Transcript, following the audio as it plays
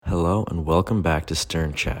Hello and welcome back to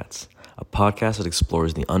Stern Chats, a podcast that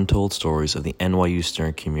explores the untold stories of the NYU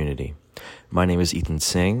Stern community. My name is Ethan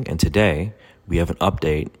Singh, and today we have an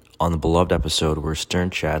update on the beloved episode where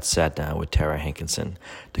Stern Chats sat down with Tara Hankinson,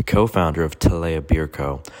 the co-founder of Talea Beer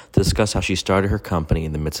Co., to discuss how she started her company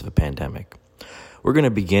in the midst of a pandemic. We're going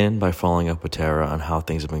to begin by following up with Tara on how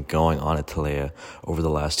things have been going on at Talea over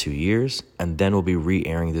the last 2 years, and then we'll be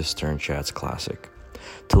re-airing this Stern Chats classic.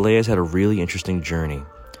 Talea's had a really interesting journey.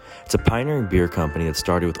 It's a pioneering beer company that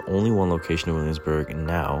started with only one location in Williamsburg and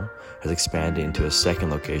now has expanded into a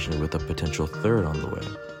second location with a potential third on the way.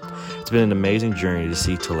 It's been an amazing journey to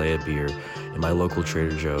see Talea Beer in my local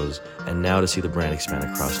Trader Joe's and now to see the brand expand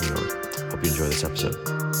across New York. Hope you enjoy this episode.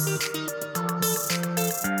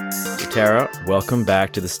 So Tara, welcome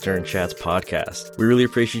back to the Stern Chats podcast. We really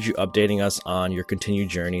appreciate you updating us on your continued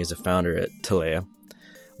journey as a founder at Talea.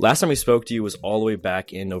 Last time we spoke to you was all the way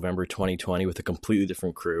back in November 2020 with a completely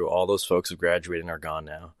different crew. All those folks have graduated and are gone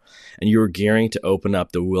now. And you were gearing to open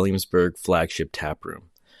up the Williamsburg flagship tap room.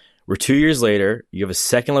 We're 2 years later. You have a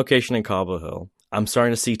second location in Cobble Hill. I'm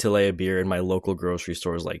starting to see Talea Beer in my local grocery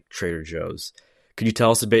stores like Trader Joe's. Could you tell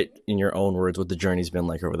us a bit in your own words what the journey's been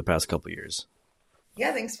like over the past couple of years?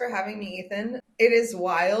 Yeah, thanks for having me, Ethan. It is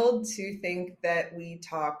wild to think that I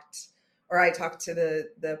talked to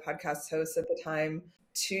the podcast host at the time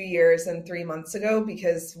 2 years and 3 months ago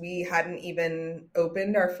because we hadn't even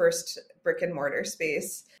opened our first brick and mortar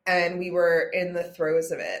space and we were in the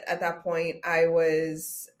throes of it. At that point, I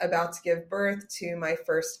was about to give birth to my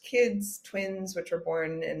first kids, twins, which were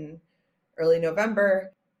born in early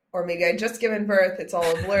November, or maybe I'd just given birth. It's all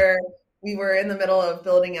a blur. We were in the middle of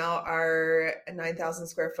building out our 9,000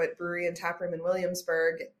 square foot brewery and tap room in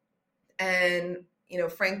Williamsburg. And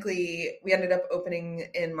frankly, we ended up opening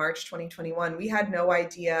in March 2021. We had no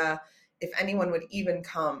idea if anyone would even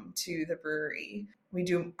come to the brewery. We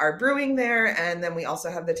do our brewing there, and then we also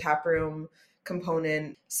have the tap room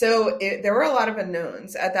component. So there were a lot of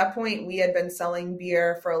unknowns. At that point, we had been selling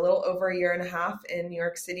beer for a little over a year and a half in New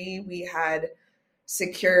York City. We had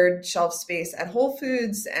secured shelf space at Whole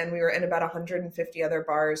Foods, and we were in about 150 other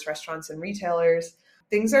bars, restaurants, and retailers.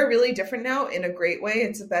 Things are really different now in a great way.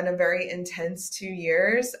 It's been a very intense 2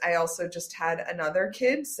 years. I also just had another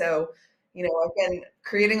kid. So, I've been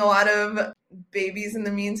creating a lot of babies in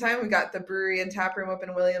the meantime. We got the brewery and tap room up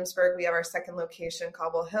in Williamsburg. We have our second location,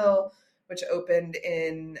 Cobble Hill, which opened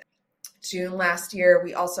in June last year.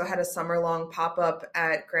 We also had a summer-long pop-up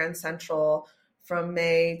at Grand Central from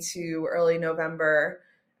May to early November.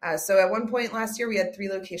 So at one point last year, we had 3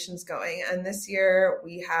 locations going. And this year,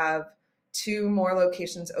 we have 2 more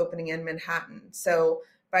locations opening in Manhattan. So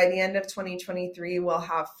by the end of 2023, we'll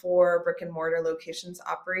have 4 brick and mortar locations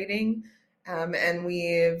operating. And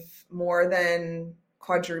we've more than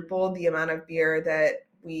quadrupled the amount of beer that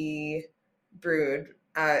we brewed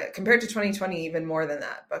compared to 2020, even more than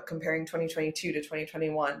that. But comparing 2022 to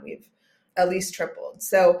 2021, we've at least tripled.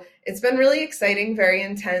 So it's been really exciting, very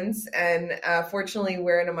intense. And fortunately,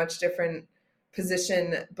 we're in a much different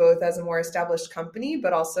position, both as a more established company,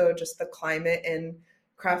 but also just the climate in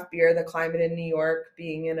craft beer, the climate in New York,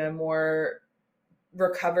 being in a more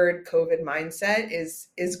recovered COVID mindset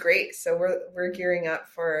is great. So we're gearing up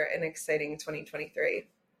for an exciting 2023.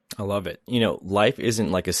 I love it. Life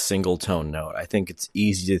isn't like a single tone note. I think it's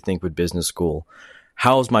easy to think with business school,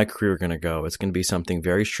 how's my career going to go? It's going to be something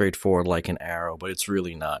very straightforward like an arrow, but it's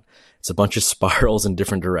really not. It's a bunch of spirals in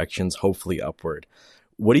different directions, hopefully upward.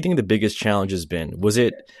 What do you think the biggest challenge has been?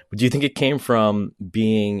 Do you think it came from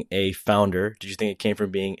being a founder? Did you think it came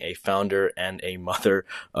from being a founder and a mother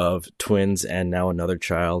of twins and now another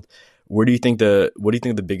child? What do you think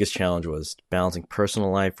the biggest challenge was? Balancing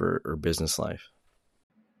personal life or business life?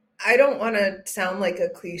 I don't want to sound like a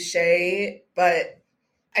cliche, but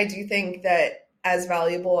I do think that as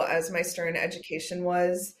valuable as my Stern education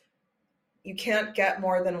was, you can't get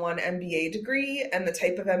more than one MBA degree. And the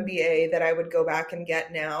type of MBA that I would go back and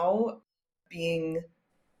get now, being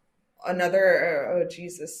another,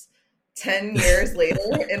 10 years later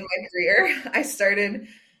in my career. I started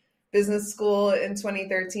business school in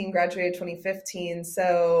 2013, graduated 2015.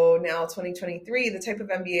 So now 2023, the type of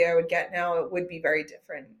MBA I would get now, it would be very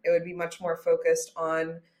different. It would be much more focused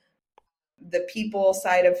on the people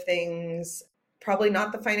side of things. Probably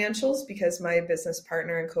not the financials because my business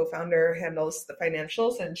partner and co-founder handles the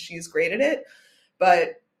financials and she's great at it.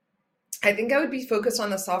 But I think I would be focused on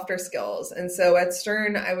the softer skills. And so at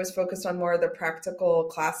Stern, I was focused on more of the practical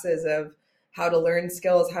classes of how to learn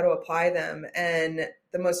skills, how to apply them. And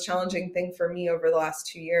the most challenging thing for me over the last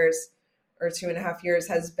 2 years, or 2.5 years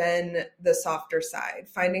has been the softer side,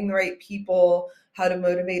 finding the right people, how to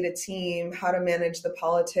motivate a team, how to manage the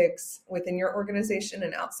politics within your organization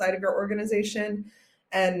and outside of your organization.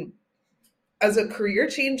 And as a career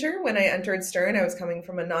changer, when I entered Stern, I was coming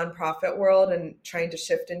from a nonprofit world and trying to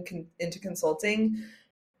shift into consulting.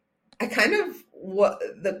 I kind of,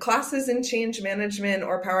 the classes in change management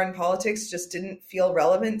or power and politics just didn't feel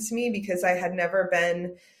relevant to me because I had never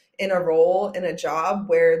been in a role, in a job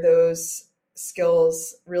where those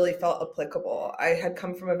skills really felt applicable. I had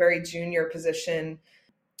come from a very junior position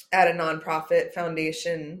at a nonprofit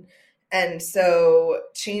foundation. And so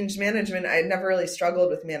change management, I had never really struggled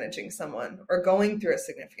with managing someone or going through a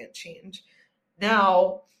significant change.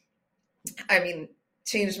 Now, I mean,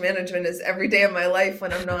 change management is every day of my life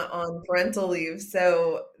when I'm not on parental leave.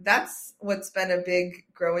 So that's what's been a big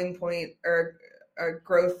growing point or a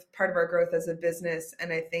growth, part of our growth as a business.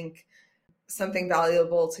 And I think something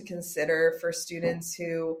valuable to consider for students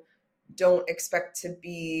who don't expect to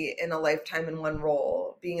be in a lifetime in one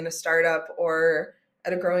role, being in a startup or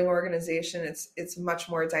at a growing organization, it's much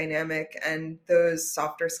more dynamic, and those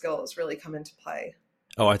softer skills really come into play.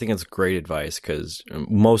 Oh, I think it's great advice because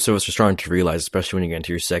most of us are starting to realize, especially when you get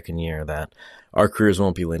into your second year, that our careers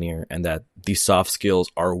won't be linear and that these soft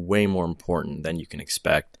skills are way more important than you can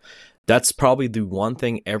expect. That's probably the one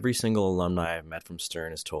thing every single alumni I've met from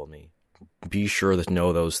Stern has told me. Be sure to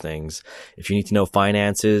know those things. If you need to know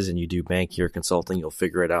finances and you do banking or consulting, you'll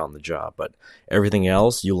figure it out on the job. But everything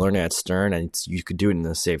else, you learn at Stern, and you could do it in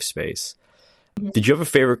a safe space. Mm-hmm. Did you have a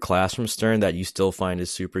favorite class from Stern that you still find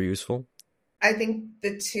is super useful? I think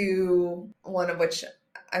the two, one of which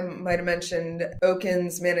I might have mentioned,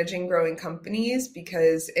 Oken's Managing Growing Companies,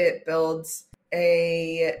 because it builds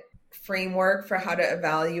a framework for how to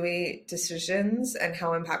evaluate decisions and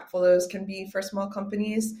how impactful those can be for small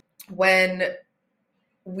companies. When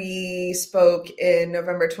we spoke in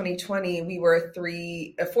November 2020, we were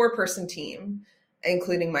a 4-person team,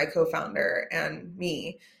 including my co-founder and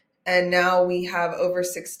me. And now we have over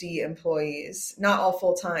 60 employees, not all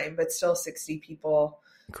full time, but still 60 people.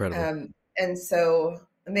 Incredible. And so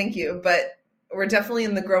thank you. But we're definitely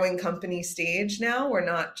in the growing company stage now. We're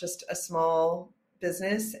not just a small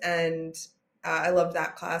business. And I loved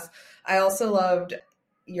that class. I also loved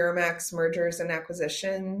Euramax Mergers and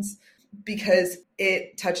Acquisitions because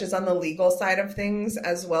it touches on the legal side of things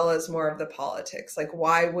as well as more of the politics. Like,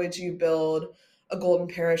 why would you build a golden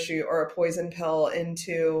parachute or a poison pill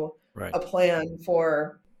into a plan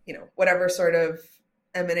for, whatever sort of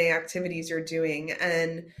M&A activities you're doing?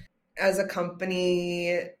 And as a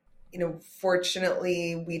company,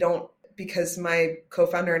 fortunately, we don't, because my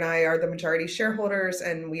co-founder and I are the majority shareholders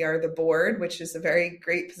and we are the board, which is a very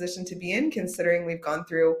great position to be in considering we've gone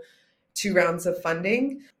through 2 rounds of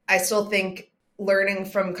funding. I still think learning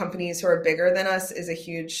from companies who are bigger than us is a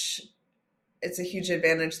huge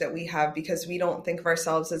advantage that we have because we don't think of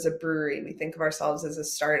ourselves as a brewery. We think of ourselves as a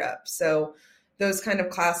startup. So those kind of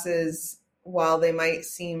classes, while they might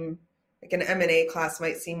seem like an M&A class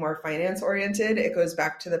might seem more finance oriented, it goes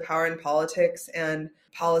back to the power and politics and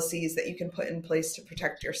policies that you can put in place to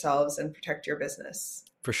protect yourselves and protect your business.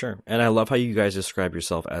 For sure. And I love how you guys describe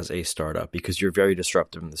yourself as a startup because you're very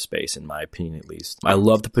disruptive in the space, in my opinion, at least. I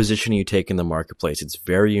love the position you take in the marketplace. It's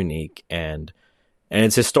very unique and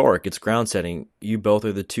it's historic. It's ground setting. You both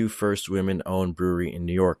are the 2 first women-owned brewery in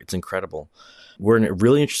New York. It's incredible. We're in a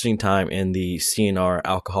really interesting time in the CNR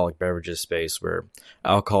alcoholic beverages space where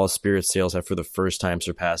alcohol spirit sales have for the first time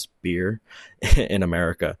surpassed beer in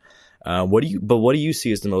America. What do you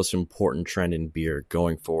see as the most important trend in beer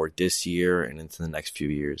going forward this year and into the next few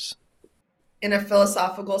years? In a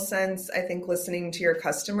philosophical sense, I think listening to your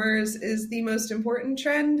customers is the most important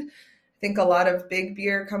trend. I think a lot of big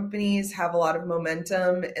beer companies have a lot of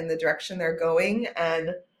momentum in the direction they're going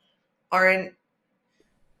and aren't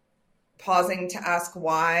pausing to ask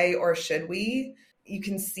why or should we. You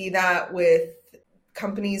can see that with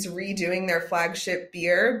companies redoing their flagship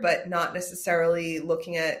beer, but not necessarily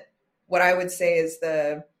looking at what I would say is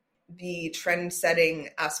the trend-setting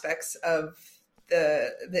aspects of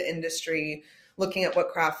the industry, looking at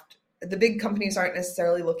what the big companies aren't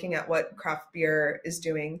necessarily looking at what craft beer is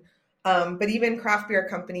doing. But even craft beer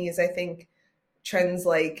companies, I think trends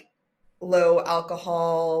like low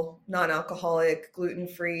alcohol, non-alcoholic,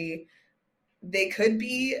 gluten-free, they could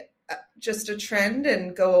be just a trend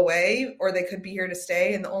and go away, or they could be here to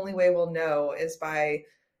stay. And the only way we'll know is by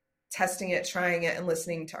testing it, trying it, and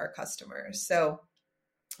listening to our customers. So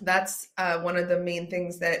that's one of the main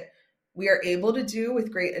things that we are able to do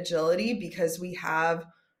with great agility because we have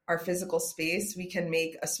our physical space. We can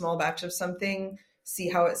make a small batch of something, see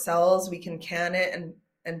how it sells. We can can it and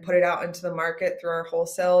and put it out into the market through our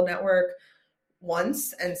wholesale network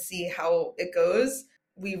once and see how it goes.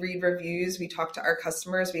 We read reviews, we talk to our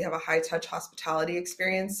customers, we have a high touch hospitality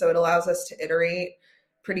experience. So it allows us to iterate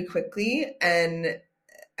pretty quickly. And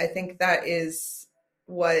I think that is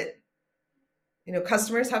what,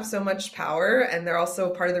 customers have so much power, and they're also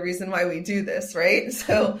part of the reason why we do this, right?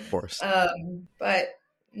 So, of course. But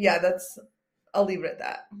yeah, I'll leave it at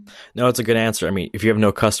that. No, it's a good answer. I mean, if you have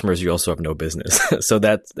no customers, you also have no business. So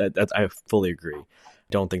that's I fully agree.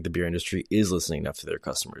 Don't think the beer industry is listening enough to their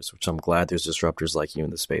customers, which I'm glad there's disruptors like you in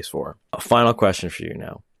the space for. A final question for you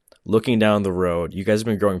now. Looking down the road, you guys have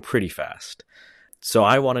been growing pretty fast. So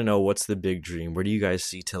I want to know, what's the big dream? Where do you guys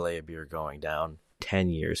see Talea Beer going down 10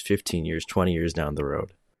 years, 15 years, 20 years down the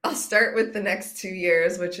road? I'll start with the next 2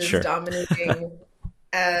 years, which is dominating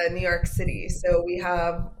New York City. So we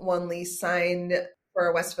have one lease signed for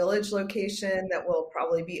our West Village location that will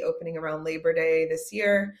probably be opening around Labor Day this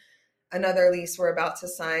year. Another lease we're about to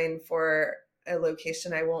sign for a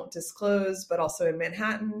location I won't disclose, but also in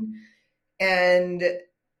Manhattan. And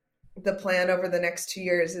the plan over the next 2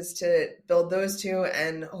 years is to build those two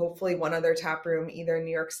and hopefully one other tap room, either in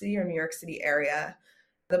New York City or New York City area.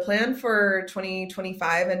 The plan for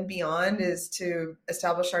 2025 and beyond is to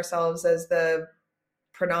establish ourselves as the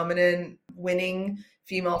predominant winning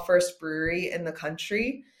female first brewery in the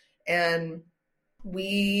country. And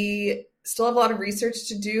we still have a lot of research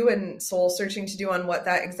to do and soul searching to do on what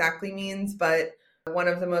that exactly means. But one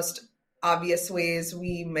of the most obvious ways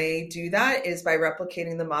we may do that is by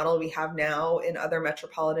replicating the model we have now in other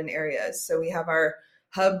metropolitan areas. So we have our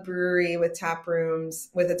hub brewery with tap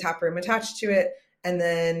rooms, with a tap room attached to it, and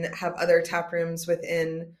then have other tap rooms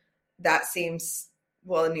within that same,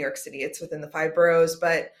 well, in New York City, it's within the 5 boroughs,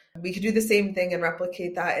 but we could do the same thing and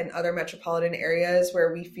replicate that in other metropolitan areas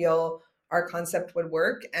where we feel our concept would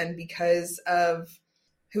work. And because of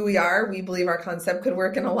who we are, we believe our concept could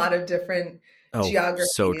work in a lot of different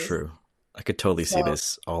geographies. So true. I could totally see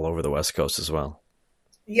this all over the West Coast as well.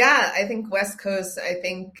 Yeah, I think West Coast, I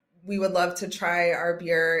think we would love to try our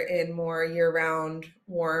beer in more year-round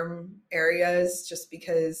warm areas, just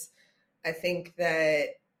because I think that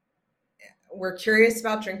we're curious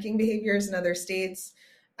about drinking behaviors in other states.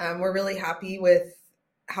 We're really happy with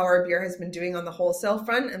how our beer has been doing on the wholesale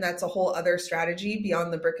front, and that's a whole other strategy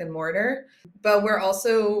beyond the brick and mortar. But we're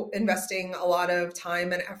also investing a lot of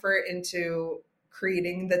time and effort into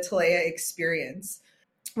creating the Talea experience,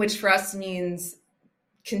 which for us means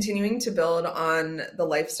continuing to build on the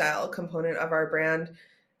lifestyle component of our brand.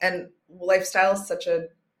 And lifestyle is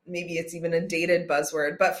maybe it's even a dated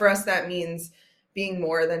buzzword, but for us that means being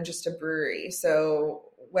more than just a brewery. So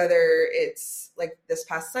whether it's like this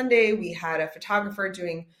past Sunday, we had a photographer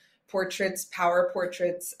doing power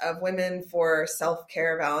portraits of women for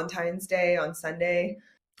self-care Valentine's Day on Sunday.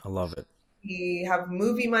 I love it. We have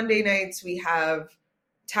movie Monday nights. We have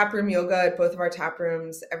taproom yoga at both of our tap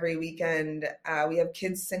rooms every weekend. We have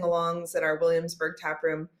kids sing-alongs at our Williamsburg tap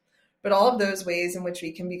room. But all of those ways in which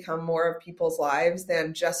we can become more of people's lives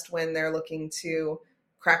than just when they're looking to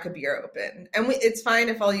crack a beer open. And it's fine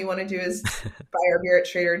if all you want to do is buy our beer at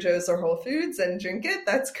Trader Joe's or Whole Foods and drink it.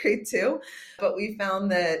 That's great too. But we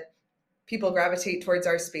found that people gravitate towards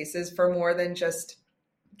our spaces for more than just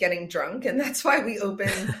getting drunk. And that's why we open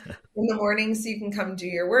in the morning, so you can come do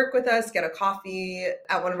your work with us, get a coffee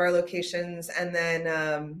at one of our locations, and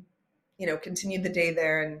then, continue the day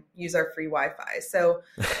there and use our free Wi-Fi. So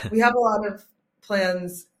we have a lot of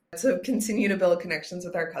plans to continue to build connections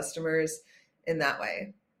with our customers in that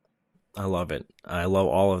way. I love it. I love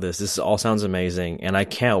all of this. This all sounds amazing. And I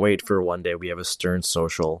can't wait for one day we have a Stern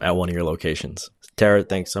social at one of your locations. Tara,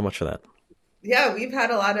 thanks so much for that. Yeah, we've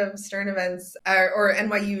had a lot of Stern events or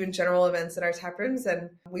NYU in general events at our tap rooms,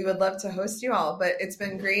 and we would love to host you all. But it's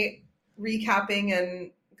been great recapping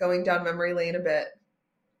and going down memory lane a bit.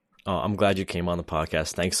 Oh, I'm glad you came on the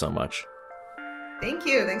podcast. Thanks so much. Thank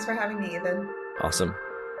you. Thanks for having me, Ethan. Awesome.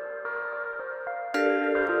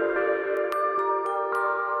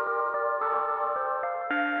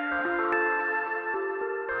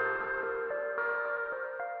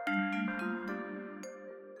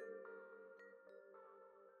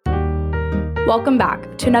 Welcome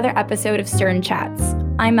back to another episode of Stern Chats.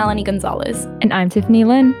 I'm Melanie Gonzalez. And I'm Tiffany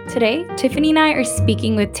Lin. Today, Tiffany and I are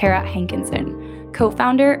speaking with Tara Hankinson,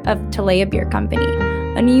 co-founder of Talea Beer Company,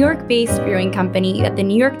 a New York-based brewing company that the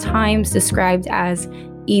New York Times described as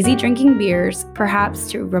easy drinking beers,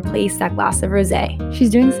 perhaps to replace that glass of rosé.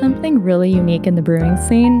 She's doing something really unique in the brewing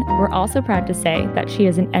scene. We're also proud to say that she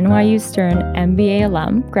is an NYU Stern MBA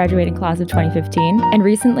alum, graduating class of 2015, and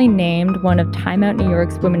recently named one of Time Out New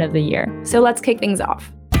York's Women of the Year. So let's kick things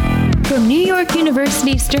off. From New York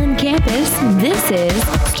University Stern campus, this is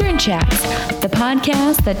Stern Chats, the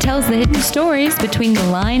podcast that tells the hidden stories between the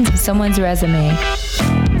lines of someone's resume.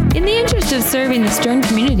 In the interest of serving the Stern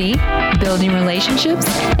community, building relationships,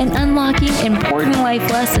 and unlocking important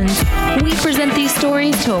life lessons, we present these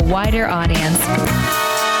stories to a wider audience.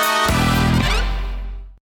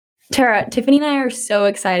 Tara, Tiffany and I are so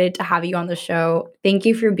excited to have you on the show. Thank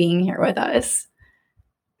you for being here with us.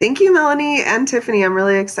 Thank you, Melanie and Tiffany. I'm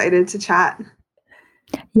really excited to chat.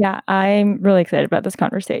 Yeah, I'm really excited about this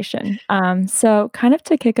conversation. So kind of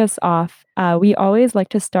to kick us off, we always like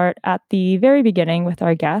to start at the very beginning with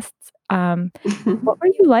our guests. What were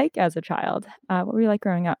you like as a child? What were you like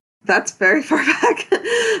growing up? That's very far back.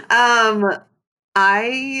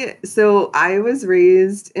 I was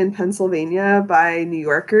raised in Pennsylvania by New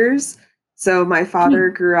Yorkers. So my father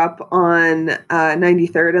grew up on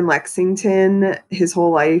 93rd and Lexington. His whole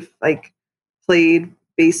life, played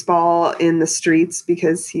baseball in the streets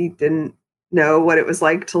because he didn't know what it was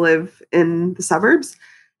like to live in the suburbs.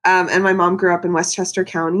 And my mom grew up in Westchester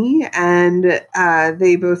County, and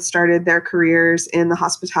they both started their careers in the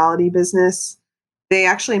hospitality business. They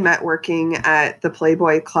actually met working at the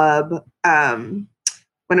Playboy Club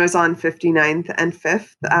when I was on 59th and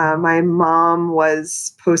 5th. My mom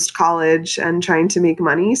was post-college and trying to make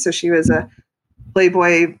money, so she was a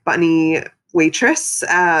Playboy bunny waitress,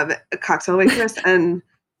 a cocktail waitress, and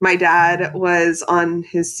my dad was on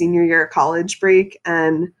his senior year college break,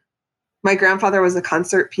 and my grandfather was a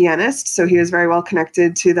concert pianist, so he was very well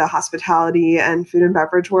connected to the hospitality and food and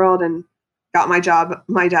beverage world, and got my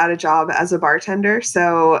dad a job as a bartender.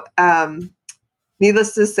 So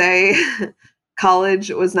needless to say, college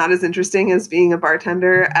was not as interesting as being a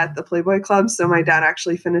bartender at the Playboy Club. So my dad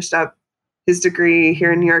actually finished up his degree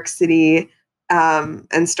here in New York City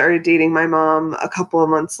and started dating my mom a couple of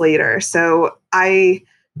months later. So my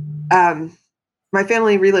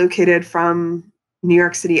family relocated from New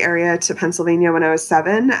York City area to Pennsylvania when I was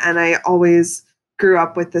 7. And I always grew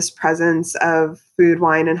up with this presence of food,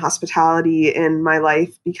 wine, and hospitality in my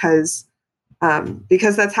life because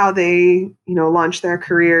that's how they, launched their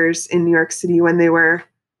careers in New York City when they were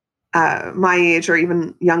my age or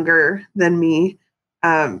even younger than me.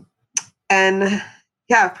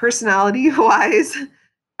 Personality wise,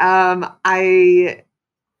 I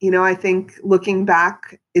think looking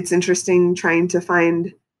back, it's interesting trying to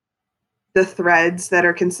find the threads that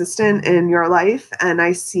are consistent in your life. And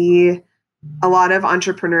I see a lot of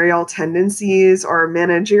entrepreneurial tendencies or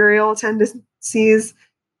managerial tendencies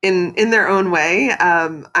in their own way.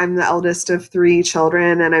 I'm the eldest of 3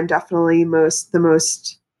 children, and I'm definitely the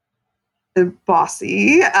most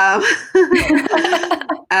bossy.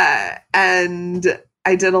 And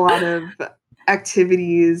I did a lot of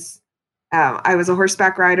activities. I was a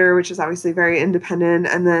horseback rider, which is obviously very independent.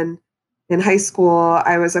 And then in high school,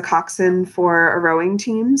 I was a coxswain for a rowing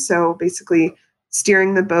team. So basically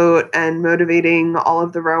steering the boat and motivating all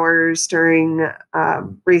of the rowers during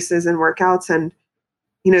races and workouts. And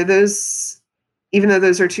those, even though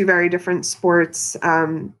those are 2 very different sports,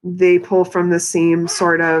 they pull from the same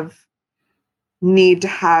sort of need to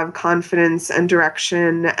have confidence and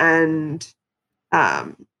direction and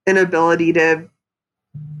an ability to,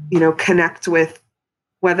 connect with,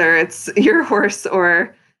 whether it's your horse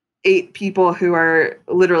or 8 people who are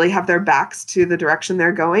literally have their backs to the direction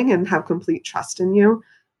they're going and have complete trust in you.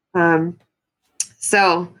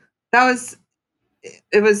 So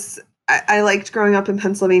I liked growing up in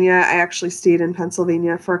Pennsylvania. I actually stayed in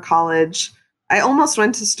Pennsylvania for college. I almost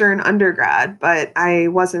went to Stern undergrad, but I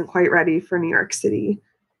wasn't quite ready for New York City.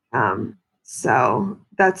 So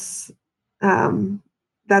that's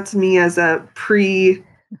me as a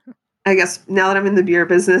I guess now that I'm in the beer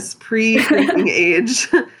business, pre-drinking age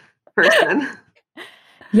person.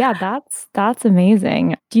 Yeah, that's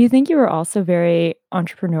amazing. Do you think you were also very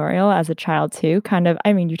entrepreneurial as a child too?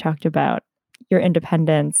 You talked about your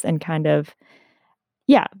independence and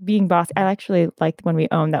being bossy. I actually liked when we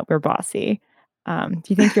own that we're bossy. Do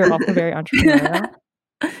you think you're also very entrepreneurial?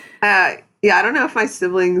 I don't know if my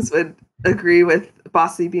siblings would agree with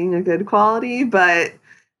bossy being a good quality, but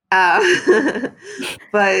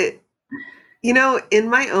in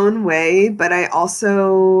my own way. But I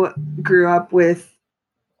also grew up with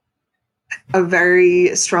a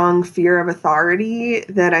very strong fear of authority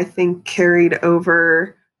that I think carried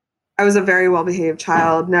over. I was a very well-behaved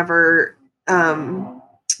child, never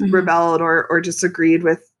rebelled or disagreed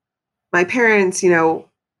with my parents,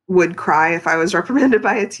 would cry if I was reprimanded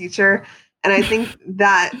by a teacher. And I think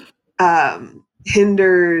that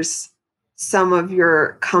hinders some of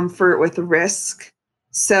your comfort with risk.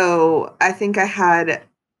 So I think I had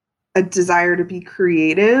a desire to be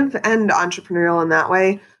creative and entrepreneurial in that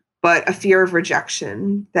way, but a fear of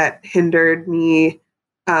rejection that hindered me,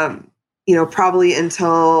 probably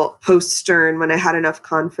until post Stern, when I had enough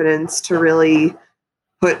confidence to really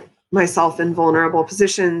put myself in vulnerable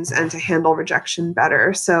positions and to handle rejection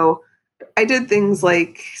better. So I did things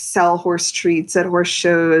like sell horse treats at horse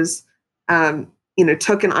shows,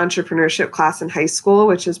 took an entrepreneurship class in high school,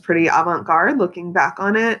 which is pretty avant-garde looking back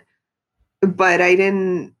on it. But I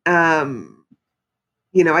didn't, I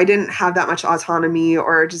didn't have that much autonomy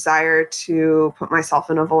or desire to put myself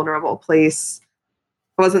in a vulnerable place.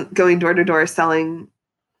 I wasn't going door to door selling,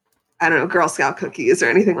 I don't know, Girl Scout cookies or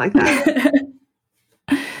anything like that.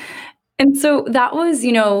 And so that was,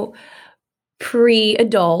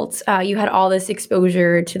 pre-adult. You had all this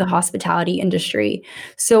exposure to the hospitality industry.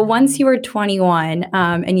 So once you were 21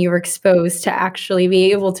 and you were exposed to actually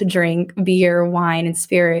be able to drink beer, wine, and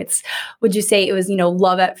spirits, would you say it was,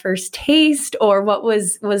 love at first taste, or what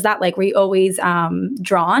was that like? Were you always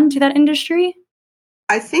drawn to that industry?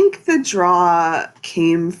 I think the draw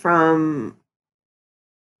came from,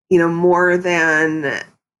 more than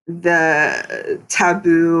the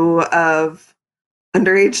taboo of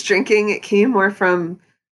underage drinking. It came more from,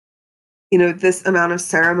 this amount of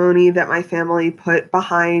ceremony that my family put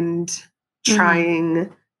behind trying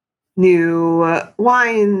new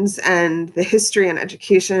wines and the history and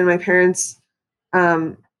education. My parents,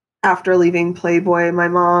 after leaving Playboy, my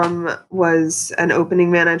mom was an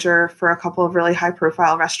opening manager for a couple of really high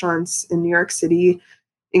profile restaurants in New York City,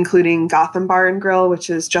 including Gotham Bar and Grill, which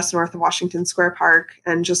is just north of Washington Square Park.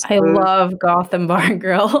 And I love Gotham Bar and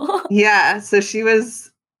Grill. Yeah. So she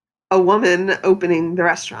was a woman opening the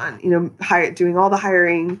restaurant, doing all the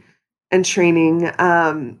hiring and training.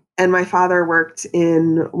 And my father worked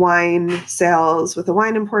in wine sales with a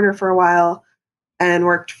wine importer for a while and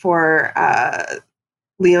worked for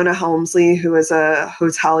Leona Helmsley, who was a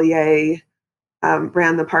hotelier,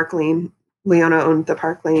 ran the Park Lane. Leona owned the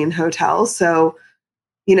Park Lane Hotel. So,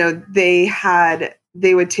 they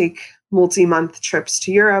would take multi-month trips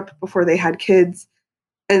to Europe before they had kids.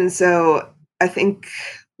 And so I think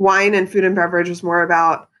wine and food and beverage was more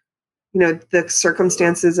about, the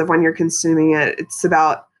circumstances of when you're consuming it. It's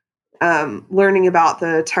about learning about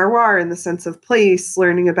the terroir in the sense of place,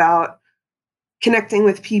 learning about connecting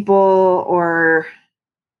with people, or,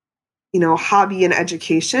 hobby and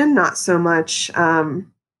education, not so much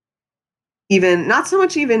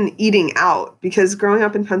even eating out, because growing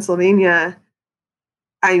up in Pennsylvania,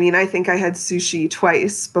 I think I had sushi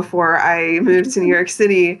twice before I moved to New York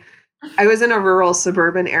City. I was in a rural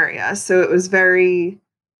suburban area, so it was a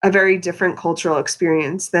very different cultural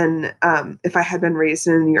experience than if I had been raised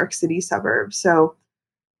in a New York City suburb. So,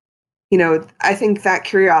 I think that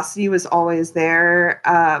curiosity was always there,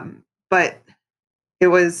 but it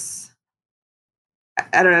was,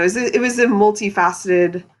 I don't know, it was a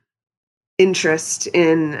multifaceted interest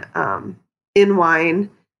in wine.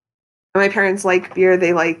 My parents like beer.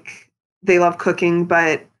 They love cooking,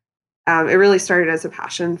 but it really started as a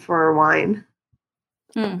passion for wine.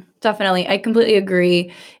 Definitely. I completely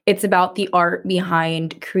agree. It's about the art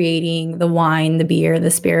behind creating the wine, the beer,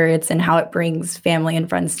 the spirits, and how it brings family and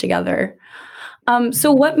friends together.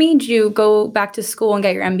 So what made you go back to school and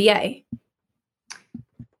get your MBA?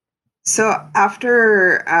 So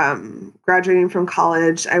after graduating from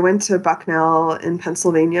college, I went to Bucknell in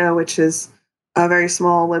Pennsylvania, which is a very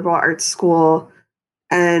small liberal arts school,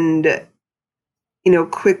 and,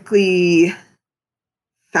 quickly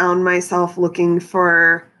found myself looking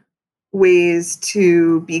for ways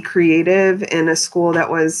to be creative in a school that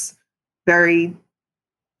was very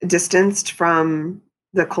distanced from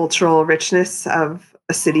the cultural richness of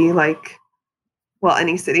a city like, well,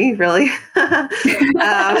 any city really.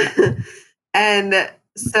 And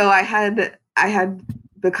so I had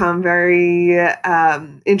become very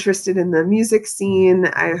interested in the music scene.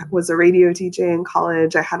 I was a radio DJ in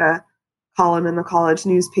college. I had a column in the college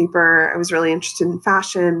newspaper. I was really interested in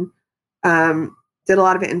fashion. Did a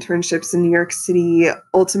lot of internships in New York City,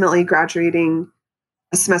 ultimately graduating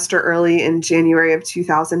a semester early in January of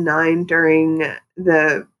 2009 during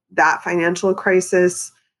that financial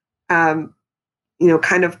crisis. Kind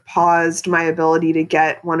of paused my ability to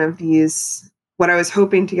get one of these, what I was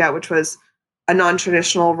hoping to get, which was a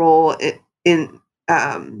non-traditional role in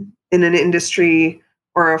an industry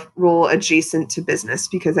or a role adjacent to business,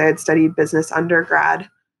 because I had studied business undergrad.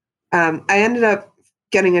 I ended up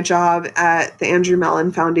getting a job at the Andrew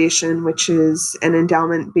Mellon Foundation, which is an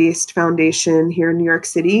endowment-based foundation here in New York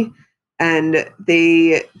City, and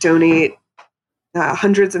they donate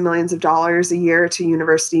hundreds of millions of dollars a year to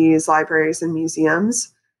universities, libraries, and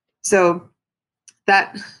museums. So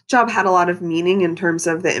that job had a lot of meaning in terms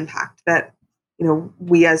of the impact that,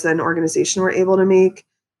 we as an organization were able to make.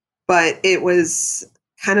 But it was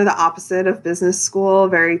kind of the opposite of business school,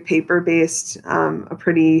 very paper-based, a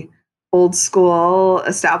pretty old school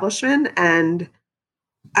establishment. And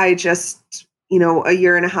I just, a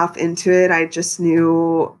year and a half into it, I just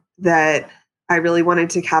knew that I really wanted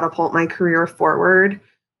to catapult my career forward.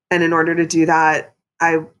 And in order to do that,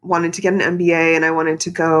 I wanted to get an MBA and I wanted to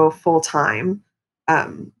go full-time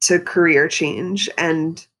to career change.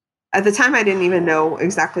 And at the time, I didn't even know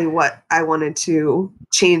exactly what I wanted to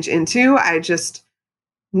change into. I just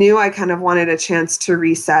knew I kind of wanted a chance to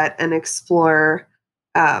reset and explore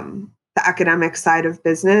the academic side of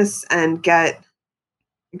business and get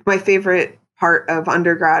my favorite part of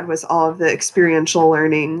undergrad was all of the experiential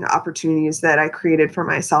learning opportunities that I created for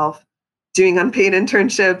myself, doing unpaid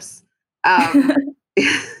internships, and,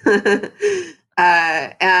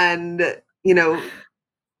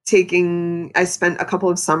 I spent a couple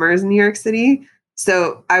of summers in New York City.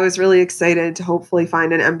 So I was really excited to hopefully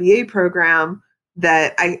find an MBA program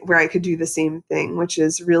where I could do the same thing, which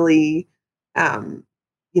is really,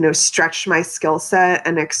 stretch my skill set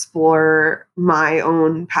and explore my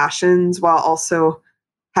own passions while also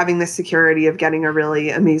having the security of getting a really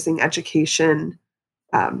amazing education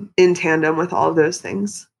in tandem with all of those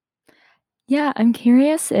things. Yeah, I'm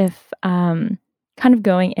curious if kind of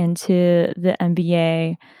going into the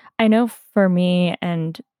MBA, I know for me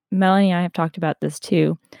and Melanie and I have talked about this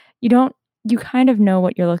too. You kind of know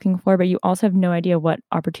what you're looking for, but you also have no idea what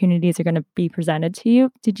opportunities are going to be presented to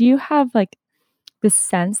you. Did you have like the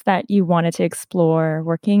sense that you wanted to explore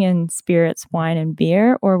working in spirits, wine, and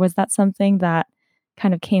beer, or was that something that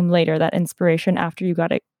kind of came later, that inspiration after you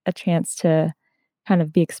got a chance to kind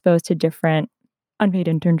of be exposed to different unpaid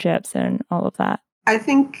internships and all of that? I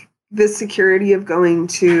think the security of going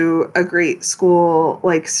to a great school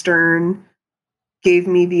like Stern gave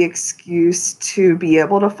me the excuse to be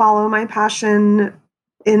able to follow my passion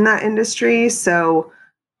in that industry. So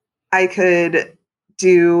I could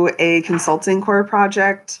do a consulting core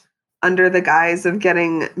project under the guise of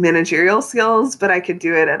getting managerial skills, but I could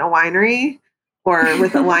do it at a winery or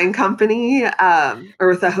with a wine company or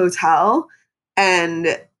with a hotel.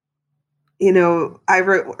 And I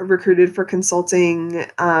recruited for consulting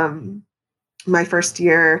my first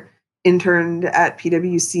year, interned at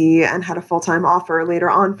PwC and had a full-time offer later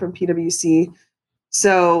on from PwC.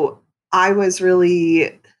 So I was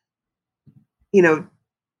really, a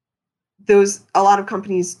lot of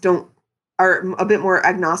companies are a bit more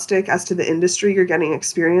agnostic as to the industry you're getting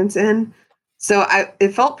experience in. So it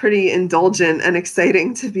felt pretty indulgent and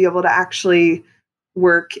exciting to be able to actually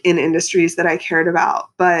work in industries that I cared about.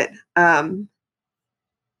 But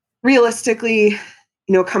realistically,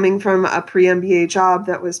 coming from a pre-MBA job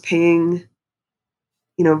that was paying,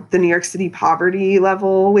 the New York City poverty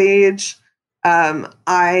level wage,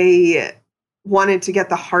 I wanted to get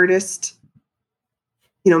the hardest,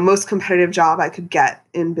 most competitive job I could get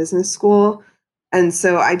in business school. And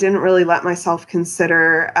so I didn't really let myself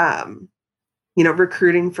consider,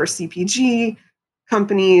 recruiting for CPG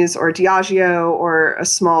companies or Diageo or a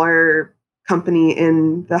smaller company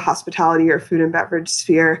in the hospitality or food and beverage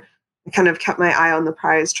sphere. I kind of kept my eye on the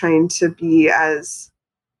prize, trying to be as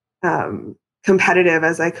competitive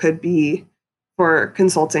as I could be for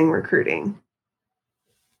consulting recruiting.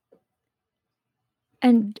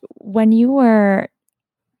 And when you were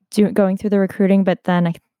going through the recruiting, but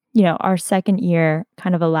then, our second year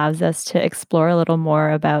kind of allows us to explore a little more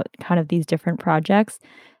about kind of these different projects.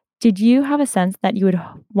 Did you have a sense that you would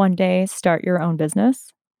one day start your own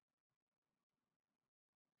business?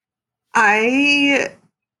 I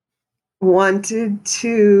wanted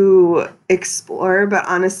to explore, but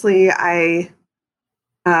honestly, I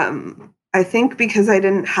think because I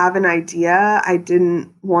didn't have an idea, I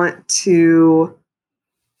didn't want to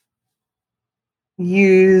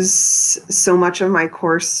use so much of my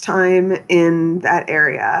course time in that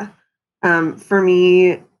area. For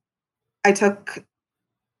me, I took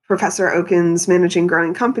Professor Oken's Managing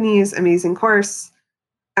Growing Companies, amazing course.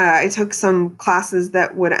 I took some classes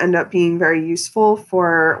that would end up being very useful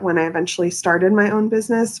for when I eventually started my own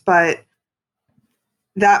business, but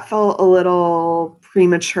that felt a little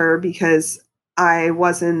premature because I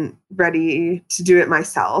wasn't ready to do it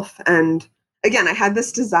myself. And again, I had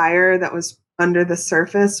this desire that was under the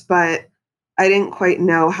surface, but I didn't quite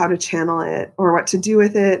know how to channel it or what to do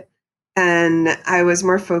with it. And I was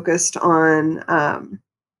more focused on,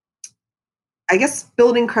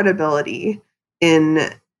 building credibility in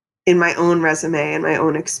my own resume and my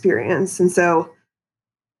own experience. And so,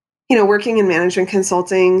 working in management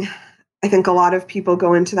consulting, I think a lot of people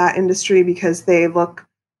go into that industry because they're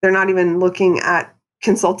not even looking at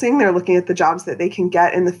consulting. They're looking at the jobs that they can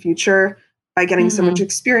get in the future by getting so much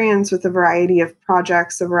experience with a variety of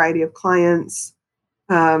projects, a variety of clients,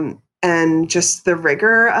 and just the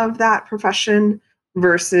rigor of that profession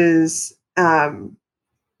versus,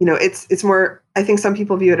 it's more, I think some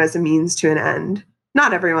people view it as a means to an end.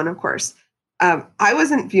 Not everyone, of course. I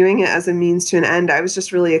wasn't viewing it as a means to an end. I was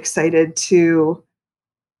just really excited to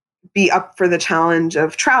be up for the challenge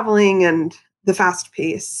of traveling and the fast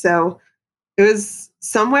pace. So it was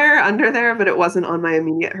somewhere under there, but it wasn't on my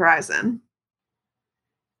immediate horizon.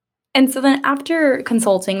 And so then after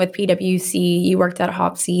consulting with PwC, you worked at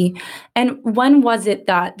Hopsy. And when was it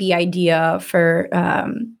that the idea for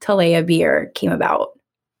Talea Beer came about?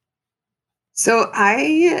 So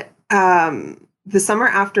the summer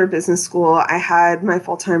after business school, I had my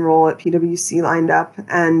full-time role at PwC lined up,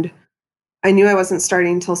 and I knew I wasn't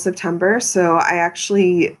starting until September. So I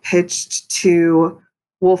actually pitched to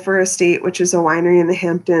Wolfer Estate, which is a winery in the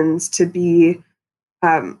Hamptons, to be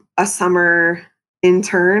a summer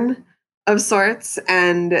intern of sorts.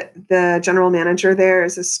 And the general manager there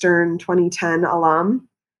is a Stern 2010 alum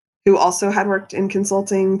who also had worked in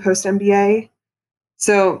consulting post-MBA.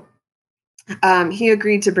 So he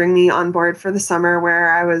agreed to bring me on board for the summer,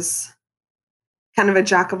 where I was kind of a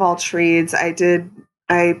jack of all trades.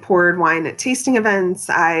 I poured wine at tasting events.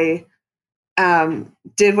 I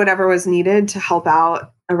did whatever was needed to help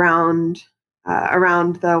out around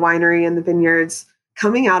the winery and the vineyards.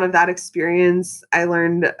 Coming out of that experience, I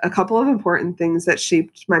learned a couple of important things that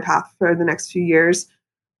shaped my path for the next few years.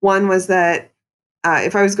 One was that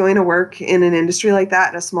if I was going to work in an industry like that,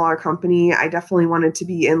 at a smaller company, I definitely wanted to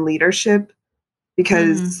be in leadership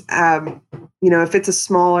because, if it's a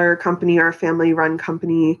smaller company or a family-run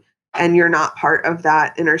company and you're not part of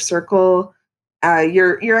that inner circle,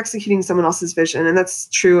 you're executing someone else's vision. And that's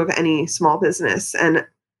true of any small business. And,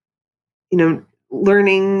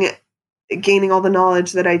 gaining all the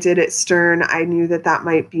knowledge that I did at Stern, I knew that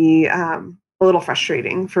might be a little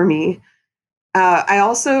frustrating for me. I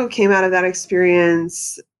also came out of that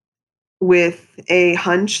experience with a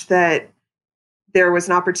hunch that there was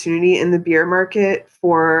an opportunity in the beer market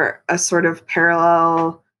for a sort of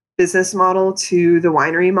parallel business model to the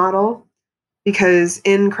winery model, because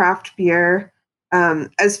in craft beer,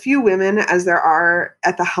 as few women as there are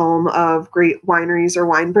at the helm of great wineries or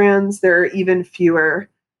wine brands, there are even fewer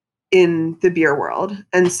in the beer world.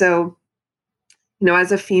 And so,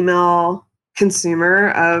 as a female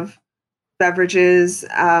consumer of beverages,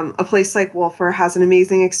 a place like Wolfer has an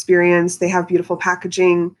amazing experience. They have beautiful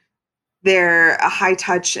packaging. They're a high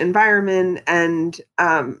touch environment, and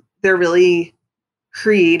they're really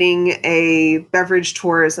creating a beverage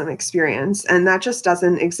tourism experience. And that just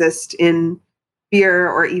doesn't exist in beer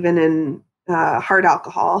or even in hard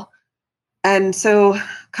alcohol. And so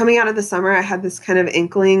coming out of the summer, I had this kind of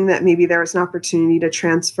inkling that maybe there was an opportunity to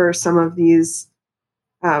transfer some of these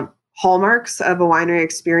hallmarks of a winery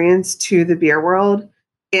experience to the beer world,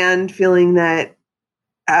 and feeling that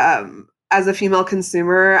as a female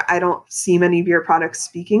consumer, I don't see many beer products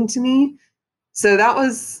speaking to me. So that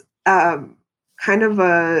was kind of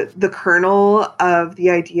the kernel of the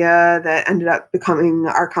idea that ended up becoming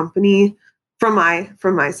our company from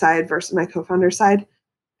my side versus my co-founder side.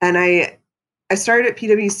 And I started at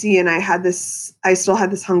PwC, and I still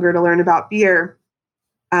had this hunger to learn about beer.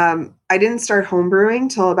 I didn't start homebrewing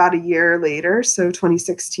till about a year later, so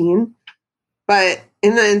 2016. But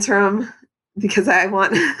in the interim, because I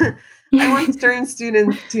want Stern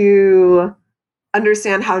students to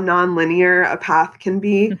understand how nonlinear a path can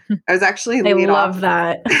be, I was actually laid off. I love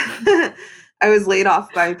that. I was laid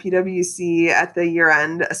off by PwC at the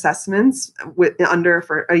year-end assessments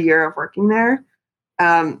for a year of working there,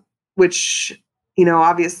 which,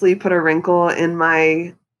 obviously put a wrinkle in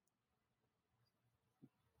my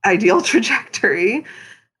ideal trajectory.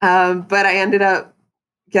 But I ended up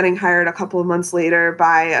getting hired a couple of months later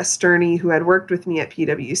by a Sternie who had worked with me at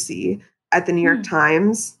PwC at the New York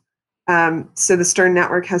Times. So the Stern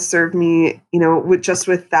Network has served me,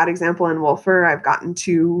 with that example in Wolfer, I've gotten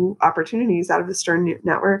 2 opportunities out of the Stern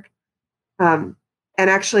Network. And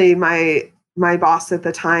actually my boss at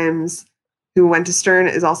the Times, who went to Stern,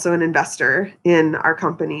 is also an investor in our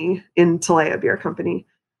company, in Talea Beer Company.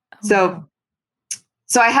 So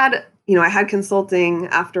I had consulting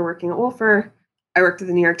after working at Wolfer. I worked at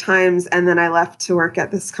the New York Times, and then I left to work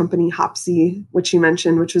at this company, Hopsy, which you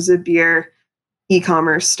mentioned, which was a beer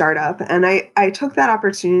e-commerce startup. And I took that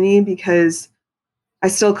opportunity because I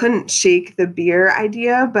still couldn't shake the beer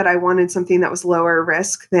idea, but I wanted something that was lower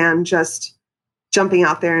risk than just jumping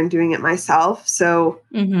out there and doing it myself. So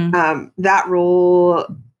that role,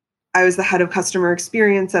 I was the head of customer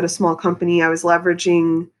experience at a small company. I was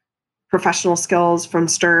leveraging professional skills from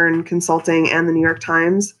Stern Consulting and the New York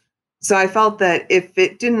Times. So I felt that if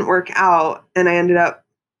it didn't work out and I ended up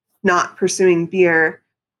not pursuing beer,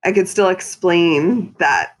 I could still explain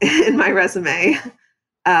that in my resume,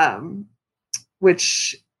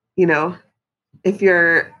 which, you know, if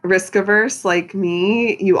you're risk averse like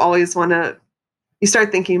me, you always want to, you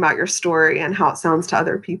start thinking about your story and how it sounds to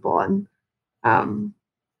other people. And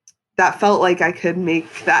that felt like I could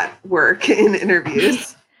make that work in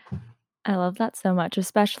interviews. I love that so much,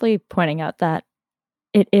 especially pointing out that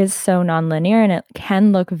it is so nonlinear and it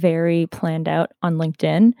can look very planned out on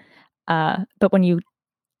LinkedIn. But when you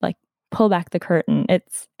like pull back the curtain,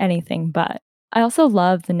 it's anything but. I also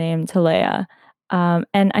love the name Talea.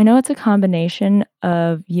 And I know it's a combination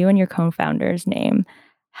of you and your co-founder's name.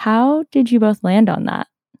 How did you both land on that?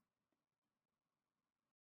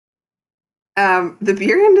 The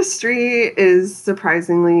beer industry is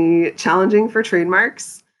surprisingly challenging for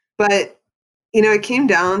trademarks, but, you know, it came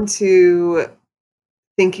down to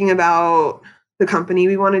thinking about the company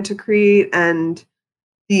we wanted to create and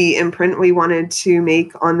the imprint we wanted to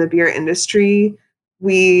make on the beer industry.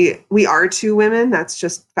 We are two women, that's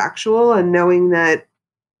just factual, and knowing that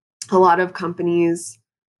a lot of companies,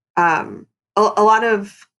 a lot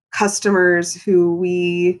of customers who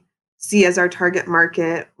we see as our target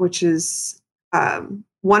market, which is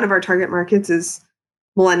one of our target markets is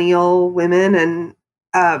millennial women, and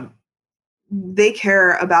they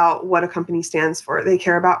care about what a company stands for. They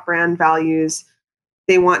care about brand values.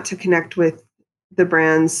 They want to connect with the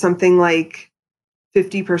brands. Something like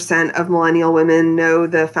 50% of millennial women know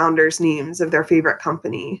the founders' names of their favorite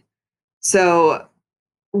company. So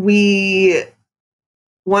we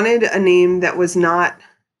wanted a name that was not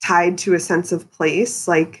tied to a sense of place,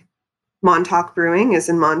 like Montauk Brewing is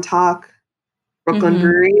in Montauk, Brooklyn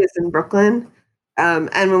Brewery is in Brooklyn.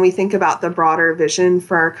 And when we think about the broader vision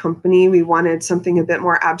for our company, we wanted something a bit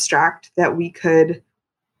more abstract that we could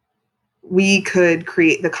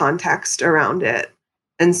create the context around it.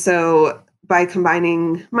 And so by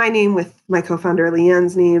combining my name with my co-founder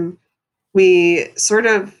Leanne's name, we sort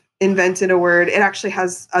of invented a word. It actually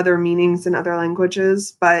has other meanings in other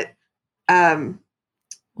languages, but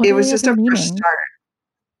it was just a fresh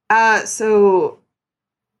start. So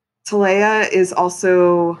Talea is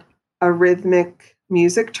also a rhythmic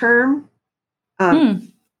music term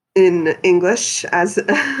in English,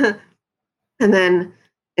 and then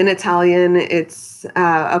in Italian, it's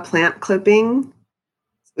a plant clipping.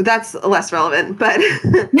 That's less relevant, but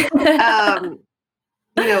you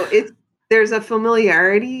know, there's a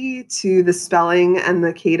familiarity to the spelling and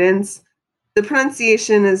the cadence. The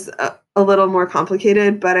pronunciation is a little more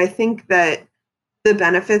complicated, but I think that the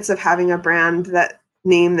benefits of having a brand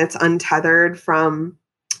name that's untethered from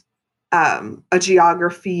a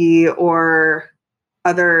geography or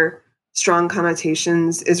other strong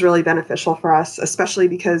connotations is really beneficial for us, especially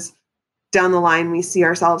because down the line we see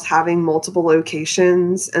ourselves having multiple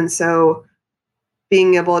locations. And so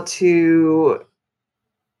being able to,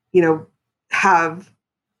 you know, have,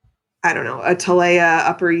 I don't know, a Talea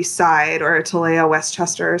Upper East Side or a Talea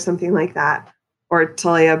Westchester or something like that, or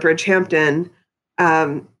Talea Bridgehampton,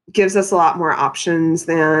 gives us a lot more options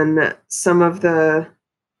than some of the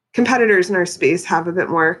competitors in our space have a bit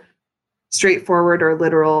more straightforward or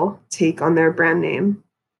literal take on their brand name.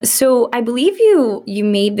 So I believe you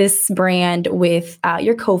made this brand with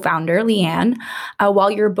your co-founder, Leanne, while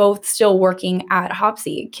you're both still working at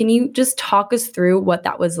Hopsy. Can you just talk us through what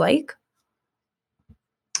that was like?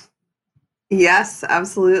 Yes,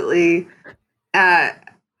 absolutely.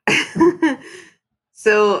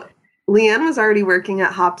 So Leanne was already working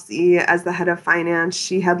at Hopsy as the head of finance.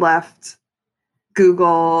 She had left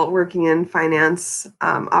Google working in finance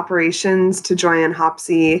operations to join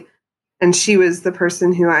Hopsy. And she was the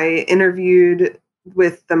person who I interviewed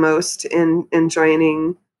with the most in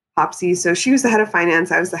joining Hopsy. So she was the head of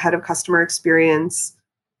finance. I was the head of customer experience.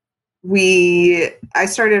 I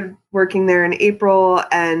started working there in April,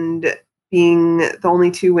 and being the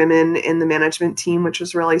only two women in the management team, which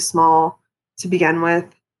was really small to begin with,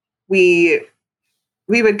 we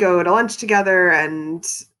would go to lunch together and,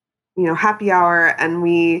 you know, happy hour. And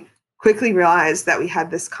we quickly realized that we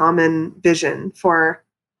had this common vision for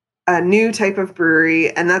a new type of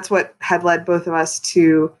brewery. And that's what had led both of us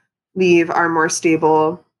to leave our more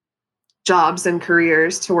stable jobs and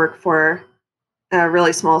careers to work for a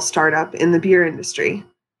really small startup in the beer industry.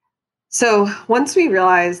 So once we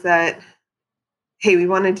realized that, hey, we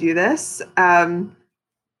want to do this,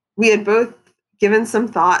 we had both given some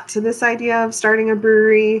thought to this idea of starting a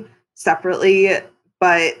brewery separately,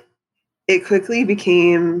 but it quickly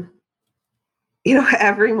became,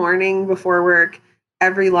 every morning before work,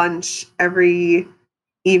 every lunch, every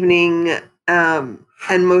evening, and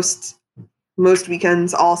most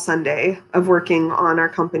weekends, all Sunday, of working on our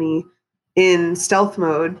company in stealth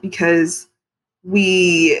mode, because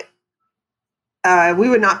we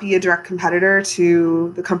would not be a direct competitor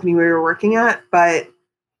to the company we were working at, but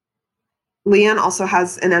Leanne also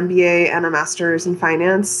has an MBA and a master's in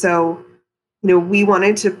finance. So, we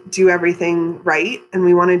wanted to do everything right, and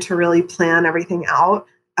we wanted to really plan everything out.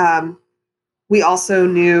 We also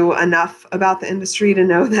knew enough about the industry to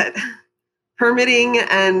know that permitting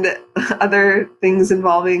and other things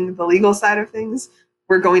involving the legal side of things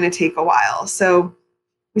were going to take a while. So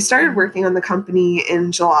we started working on the company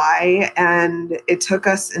in July, and it took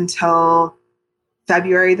us until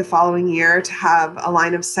February the following year to have a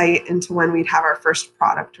line of sight into when we'd have our first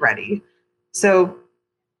product ready. So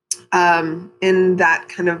in that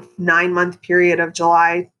kind of 9-month period of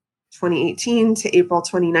July 2018 to April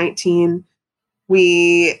 2019,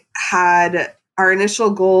 we had, our initial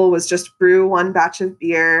goal was just brew one batch of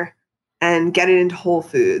beer and get it into Whole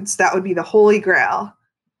Foods. That would be the holy grail.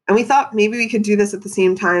 And we thought maybe we could do this at the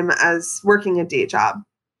same time as working a day job.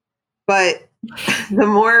 But the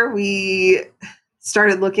more we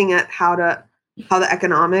started looking at how the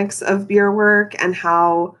economics of beer work, and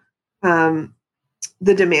how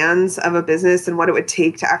the demands of a business and what it would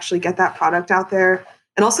take to actually get that product out there,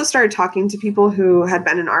 and also started talking to people who had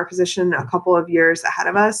been in our position a couple of years ahead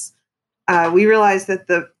of us, we realized that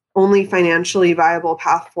the only financially viable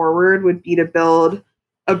path forward would be to build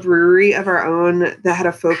a brewery of our own that had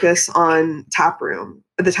a focus on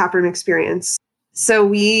the taproom experience. So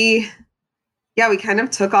we kind of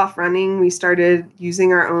took off running. We started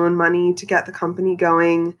using our own money to get the company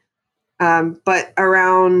going. But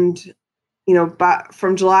around,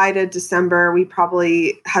 from July to December, we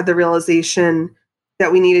probably had the realization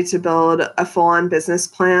that we needed to build a full-on business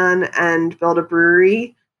plan and build a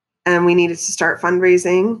brewery, and we needed to start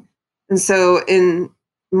fundraising. And so in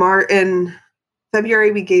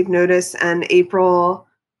February, we gave notice, and April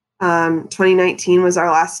 2019 was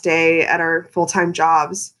our last day at our full-time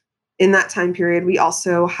jobs. In that time period, we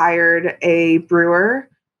also hired a brewer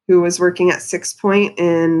who was working at Six Point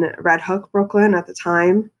in Red Hook, Brooklyn at the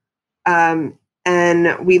time.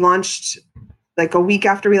 And we launched like a week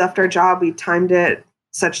after we left our job. We timed it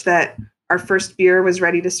such that our first beer was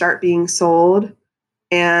ready to start being sold,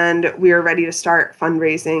 and we were ready to start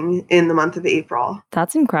fundraising in the month of April.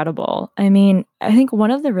 That's incredible. I mean, I think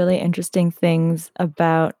one of the really interesting things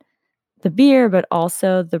about the beer, but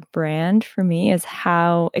also the brand for me, is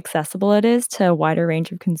how accessible it is to a wider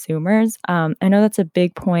range of consumers. I know that's a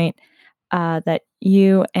big point that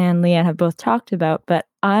you and Leanne have both talked about, but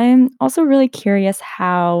I'm also really curious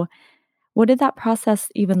what did that process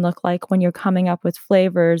even look like when you're coming up with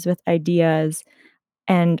flavors, with ideas,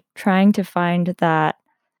 and trying to find that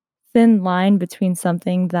thin line between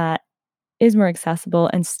something that is more accessible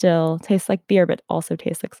and still tastes like beer, but also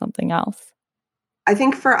tastes like something else? I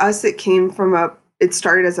think for us, it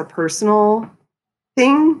started as a personal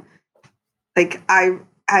thing. Like I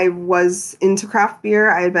was into craft beer.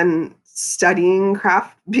 I had been studying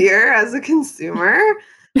craft beer as a consumer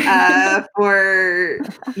for,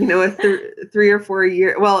 a 3 or 4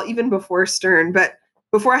 year, well, even before Stern, but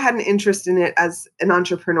before I had an interest in it as an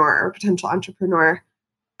entrepreneur or potential entrepreneur,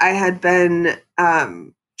 I had been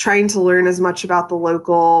trying to learn as much about the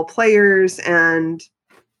local players and,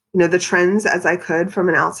 the trends as I could from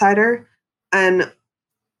an outsider. And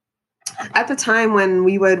at the time when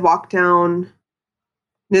we would walk down,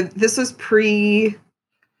 this was pre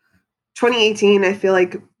 2018, I feel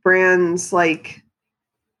like brands like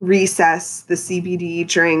Recess, the CBD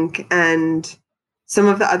drink, and some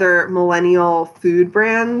of the other millennial food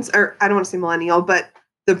brands, or I don't want to say millennial, but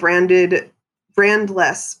the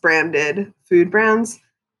brandless branded food brands,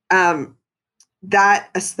 that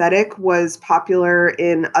aesthetic was popular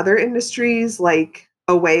in other industries like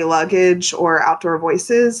Away Luggage or Outdoor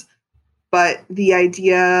Voices. But the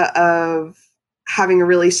idea of having a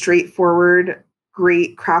really straightforward,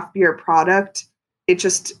 great craft beer product,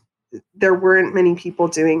 there weren't many people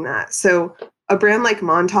doing that. So a brand like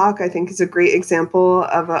Montauk, I think, is a great example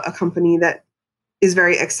of a company that is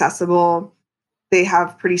very accessible. They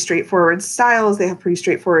have pretty straightforward styles. They have pretty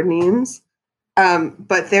straightforward names,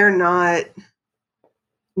 but they're not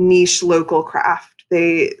niche local craft.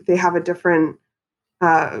 They have a different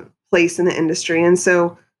place in the industry. And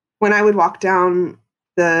so when I would walk down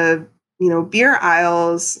the beer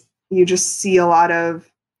aisles, you just see a lot of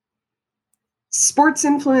sports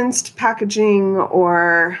influenced packaging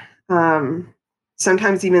or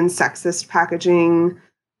sometimes even sexist packaging,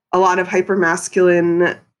 a lot of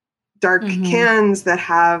hypermasculine dark cans that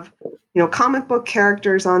have, comic book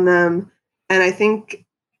characters on them. And I think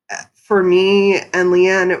for me and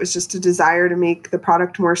Leanne, it was just a desire to make the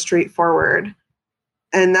product more straightforward.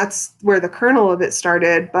 And that's where the kernel of it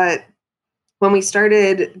started. But when we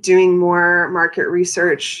started doing more market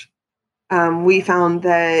research, we found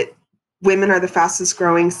that women are the fastest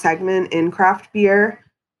growing segment in craft beer.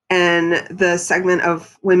 And the segment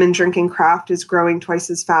of women drinking craft is growing twice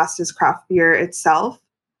as fast as craft beer itself.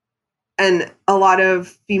 And a lot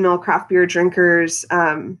of female craft beer drinkers,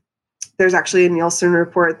 there's actually a Nielsen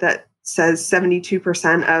report that says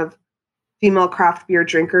 72% of female craft beer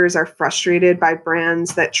drinkers are frustrated by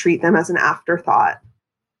brands that treat them as an afterthought.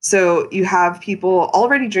 So you have people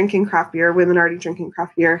already drinking craft beer, women already drinking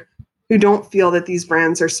craft beer, who don't feel that these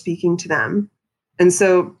brands are speaking to them. And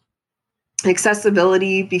so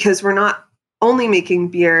accessibility, because we're not only making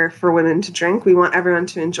beer for women to drink, we want everyone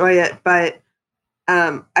to enjoy it. But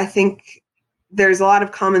I think there's a lot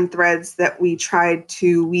of common threads that we tried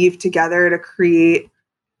to weave together to create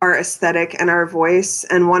our aesthetic and our voice.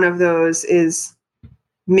 And one of those is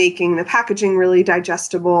making the packaging really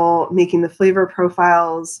digestible, making the flavor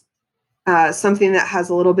profiles something that has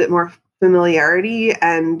a little bit more familiarity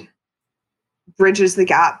and bridges the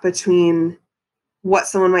gap between what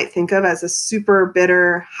someone might think of as a super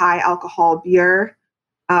bitter, high alcohol beer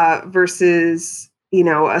versus,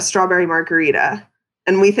 a strawberry margarita.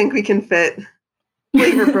 And we think we can fit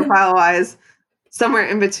flavor profile wise somewhere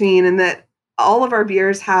in between, and that all of our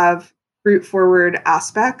beers have fruit forward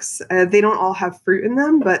aspects. They don't all have fruit in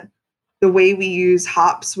them, but the way we use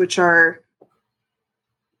hops, which are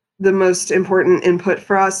the most important input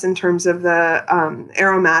for us in terms of the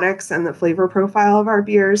aromatics and the flavor profile of our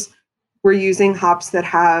beers, we're using hops that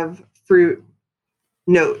have fruit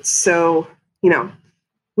notes. So,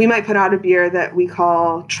 we might put out a beer that we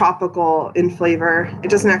call tropical in flavor. It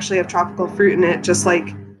doesn't actually have tropical fruit in it, just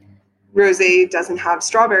like rosé doesn't have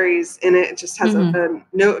strawberries in it. It just has a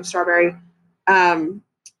note of strawberry.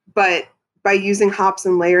 But by using hops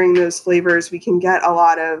and layering those flavors, we can get a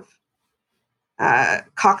lot of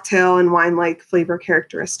cocktail and wine-like flavor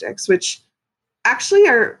characteristics, which actually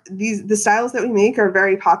are the styles that we make are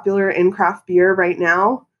very popular in craft beer right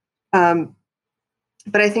now.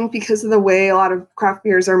 But I think because of the way a lot of craft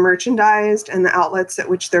beers are merchandised and the outlets at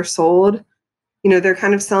which they're sold, they're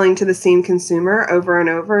kind of selling to the same consumer over and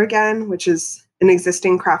over again, which is an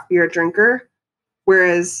existing craft beer drinker.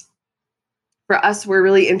 Whereas for us, we're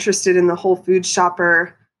really interested in the Whole Foods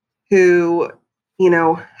shopper who,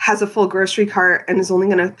 has a full grocery cart and is only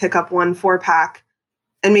going to pick up 1 4-pack.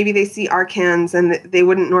 And maybe they see our cans and they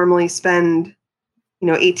wouldn't normally spend,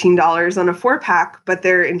 $18 on a 4-pack, but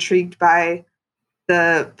they're intrigued by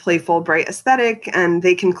the playful, bright aesthetic, and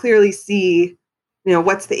they can clearly see,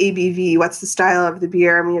 what's the ABV, what's the style of the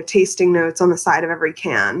beer, and we have tasting notes on the side of every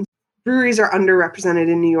can. Breweries are underrepresented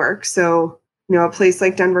in New York, so, a place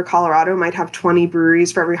like Denver, Colorado might have 20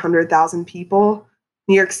 breweries for every 100,000 people.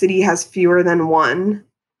 New York City has fewer than 1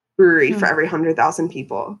 brewery for every 100,000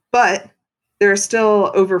 people, but there are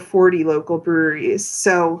still over 40 local breweries.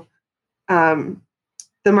 So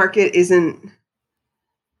the market isn't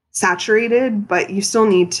saturated, but you still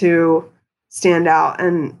need to stand out.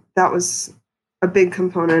 And that was a big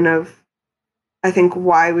component of, I think,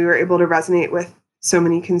 why we were able to resonate with so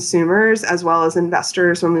many consumers as well as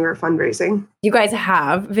investors when we were fundraising. You guys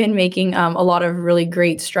have been making a lot of really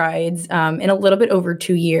great strides in a little bit over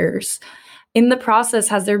 2 years. In the process,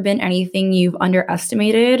 has there been anything you've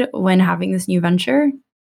underestimated when having this new venture?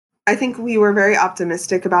 I think we were very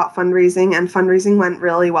optimistic about fundraising, and fundraising went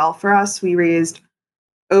really well for us. We raised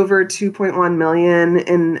over $2.1 million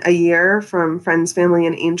in a year from friends, family,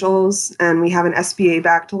 and angels. And we have an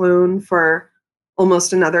SBA-backed loan for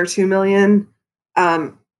almost another $2 million.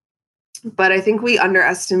 But I think we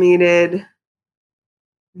underestimated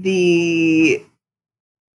the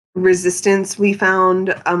resistance we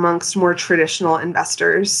found amongst more traditional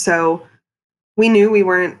investors. So we knew we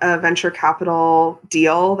weren't a venture capital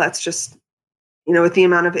deal. That's just, with the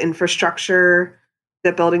amount of infrastructure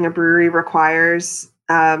that building a brewery requires,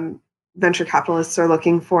 venture capitalists are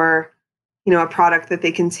looking for, a product that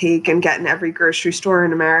they can take and get in every grocery store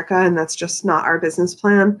in America. And that's just not our business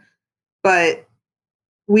plan. But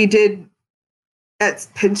we did at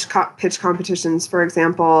pitch competitions, for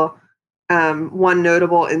example, one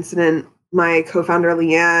notable incident, my co-founder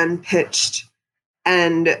Leanne pitched,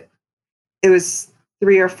 and it was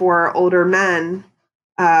 3 or 4 older men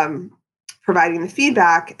providing the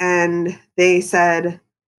feedback. And they said,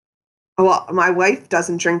 well, my wife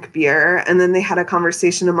doesn't drink beer. And then they had a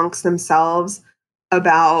conversation amongst themselves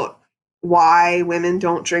about why women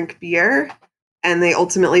don't drink beer. And they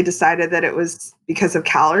ultimately decided that it was because of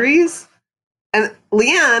calories. And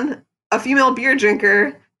Leanne, a female beer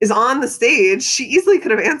drinker, is on the stage. She easily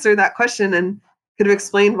could have answered that question and could have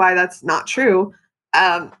explained why that's not true.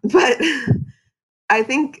 But I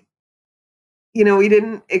think, we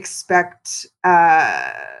didn't expect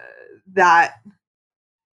that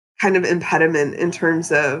kind of impediment in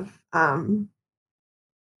terms of,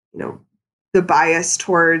 the bias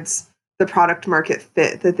towards the product market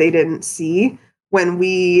fit that they didn't see when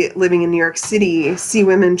we, living in New York City, see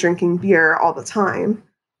women drinking beer all the time.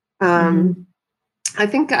 I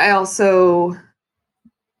think I also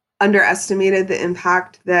underestimated the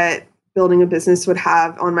impact that building a business would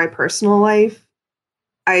have on my personal life.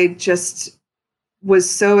 I just was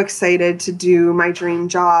so excited to do my dream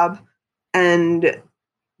job and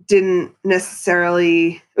didn't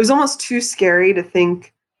necessarily, it was almost too scary to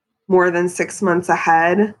think more than 6 months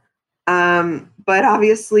ahead. But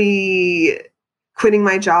obviously quitting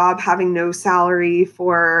my job, having no salary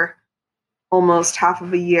for almost half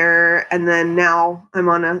of a year, and then now I'm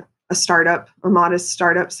on a modest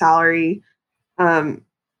startup salary.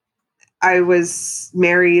 I was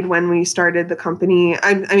married when we started the company.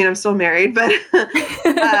 I'm still married, but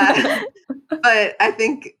but I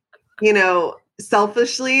think,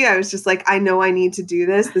 selfishly, I was just like, I know I need to do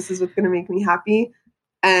this. This is what's going to make me happy.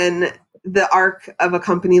 And the arc of a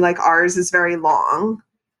company like ours is very long.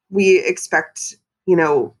 We expect, we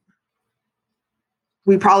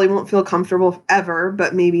probably won't feel comfortable ever,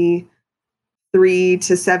 but maybe 3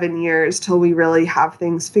 to 7 years till we really have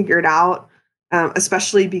things figured out,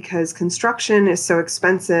 especially because construction is so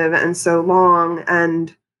expensive and so long.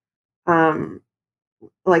 And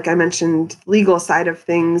like I mentioned, legal side of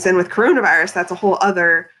things. And with coronavirus, that's a whole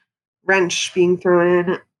other wrench being thrown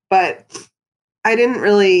in. But I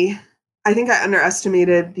think I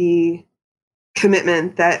underestimated the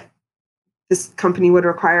commitment that this company would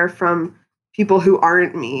require from people who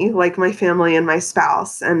aren't me, like my family and my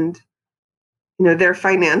spouse, and, their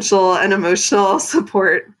financial and emotional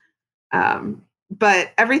support.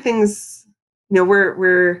 But everything's,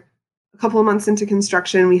 we're a couple of months into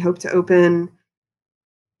construction. We hope to open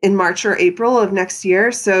in March or April of next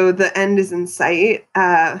year. So the end is in sight.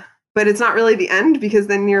 But it's not really the end, because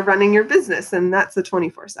then you're running your business, and that's a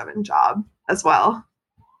 24/7 job as well.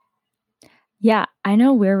 Yeah, I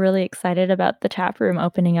know we're really excited about the tap room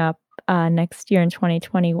opening up next year in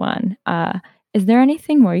 2021. Is there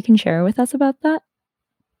anything more you can share with us about that?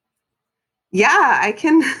 Yeah, I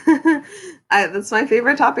can. That's my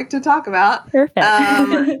favorite topic to talk about. Perfect.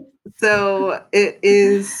 So it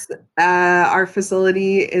is, our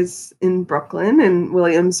facility is in Brooklyn and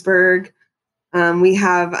Williamsburg. We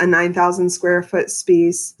have a 9,000 square foot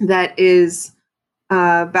space that is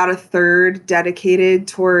about a third dedicated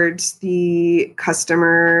towards the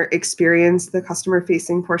customer experience, the customer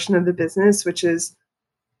facing portion of the business, which is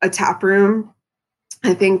a tap room.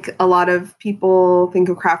 I think a lot of people think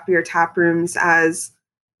of craft beer tap rooms as,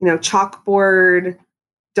 chalkboard,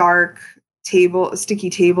 dark table,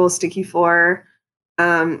 sticky floor.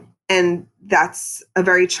 And that's a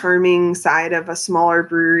very charming side of a smaller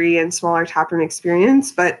brewery and smaller taproom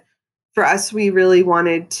experience. But for us, we really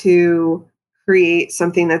wanted to create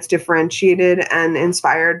something that's differentiated and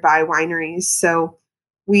inspired by wineries. So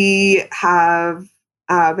we have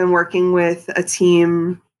been working with a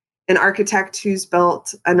team, an architect who's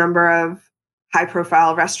built a number of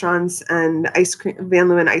high-profile restaurants and Van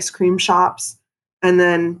Leeuwen ice cream shops, and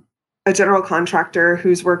then a general contractor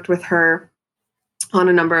who's worked with her on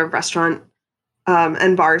a number of restaurant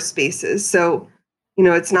and bar spaces. So,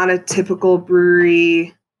 it's not a typical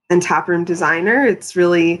brewery and taproom designer. It's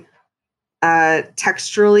really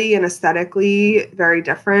texturally and aesthetically very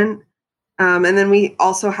different. And then we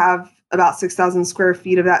also have about 6,000 square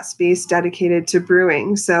feet of that space dedicated to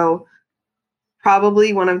brewing. So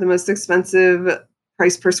probably one of the most expensive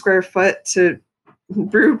price per square foot to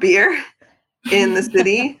brew beer in the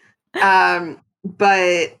city.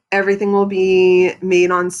 But everything will be made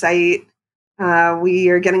on site. We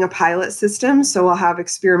are getting a pilot system, so we'll have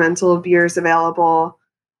experimental beers available.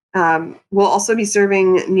 We'll also be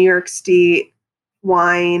serving New York State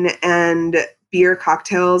wine and beer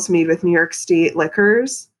cocktails made with New York State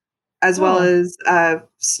liquors, as well as a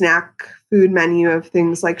snack food menu of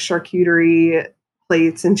things like charcuterie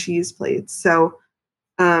plates and cheese plates. So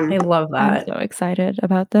I love that. I'm so excited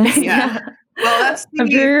about this. Yeah. Well, that's A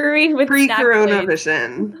brewery with pre-corona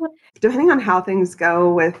vision. Depending on how things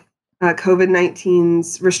go with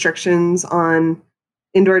COVID-19's restrictions on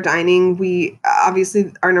indoor dining, we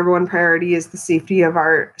obviously, our number one priority is the safety of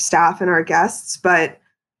our staff and our guests, but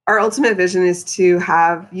our ultimate vision is to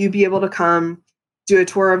have you be able to come do a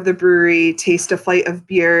tour of the brewery, taste a flight of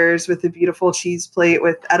beers with a beautiful cheese plate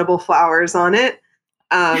with edible flowers on it,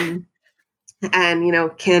 and,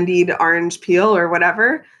 candied orange peel or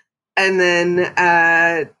whatever. And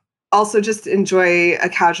then also just enjoy a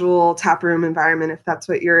casual taproom environment if that's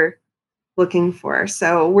what you're looking for.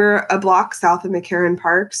 So we're a block south of McCarran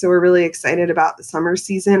Park, so we're really excited about the summer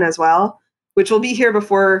season as well, which will be here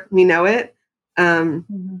before we know it.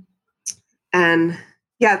 And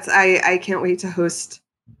yeah, I can't wait to host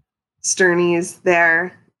Sternies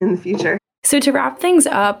there in the future. So to wrap things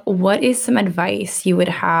up, what is some advice you would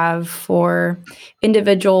have for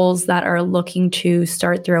individuals that are looking to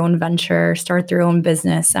start their own venture, start their own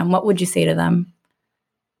business, and what would you say to them?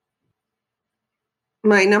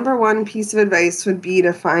 My number one piece of advice would be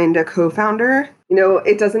to find a co-founder.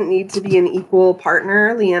 It doesn't need to be an equal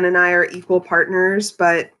partner. Leanne and I are equal partners,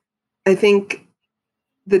 but I think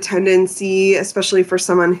the tendency, especially for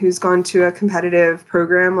someone who's gone to a competitive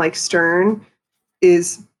program like Stern,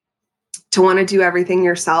 is to want to do everything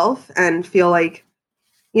yourself and feel like,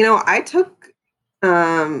 I took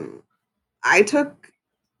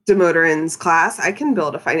Damodaran's class. I can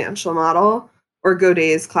build a financial model, or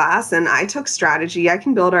Godet's class, and I took strategy. I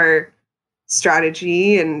can build our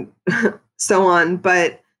strategy and so on.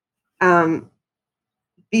 But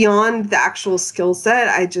beyond the actual skill set,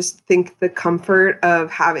 I just think the comfort of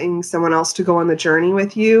having someone else to go on the journey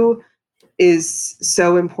with you is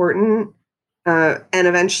so important. And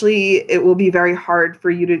eventually it will be very hard for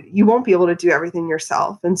you won't be able to do everything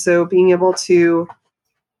yourself. And so being able to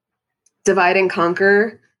divide and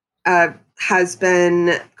conquer has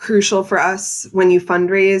been crucial for us. When you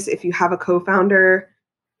fundraise, if you have a co-founder,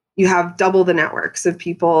 you have double the networks of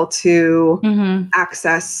people to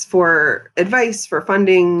access for advice, for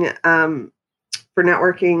funding, for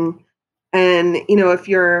networking. And, if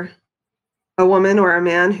you're a woman or a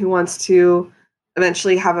man who wants to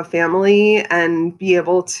eventually have a family and be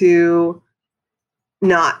able to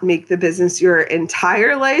not make the business your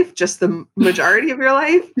entire life, just the majority of your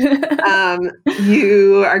life,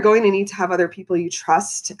 you are going to need to have other people you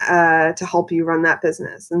trust to help you run that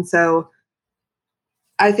business. And so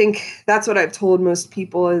I think that's what I've told most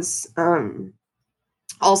people is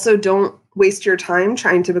also don't waste your time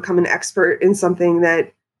trying to become an expert in something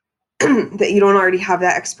that that you don't already have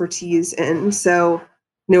that expertise in. So,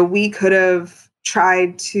 we could have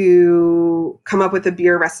tried to come up with a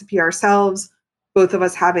beer recipe ourselves, both of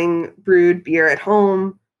us having brewed beer at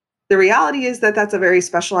home. The reality is that that's a very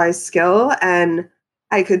specialized skill. And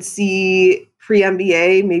I could see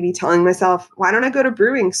pre-MBA maybe telling myself, why don't I go to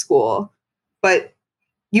brewing school? But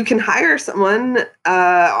you can hire someone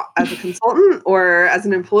as a consultant or as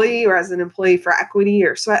an employee for equity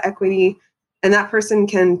or sweat equity. And that person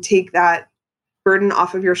can take that burden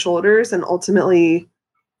off of your shoulders and ultimately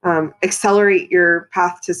accelerate your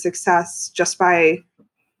path to success just by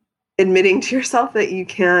admitting to yourself that you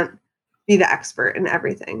can't be the expert in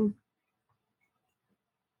everything.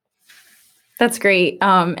 That's great.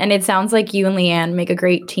 And it sounds like you and Leanne make a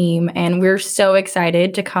great team, and we're so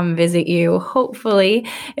excited to come visit you, hopefully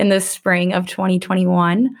in the spring of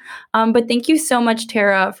 2021. But thank you so much,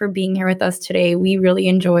 Tara, for being here with us today. We really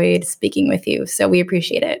enjoyed speaking with you, so we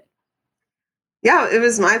appreciate it. Yeah, it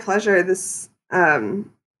was my pleasure. This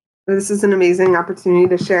is an amazing opportunity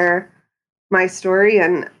to share my story,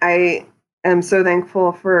 and I am so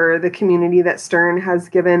thankful for the community that Stern has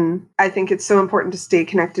given. I think it's so important to stay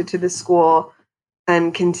connected to the school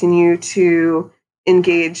and continue to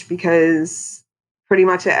engage, because pretty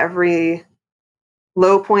much at every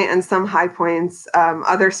low point and some high points,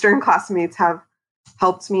 other Stern classmates have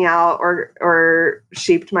helped me out or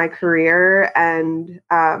shaped my career, and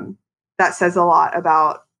that says a lot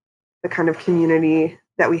about the kind of community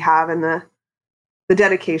that we have and the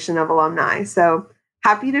dedication of alumni. So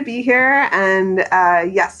happy to be here, and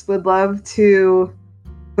yes, would love to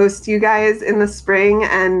host you guys in the spring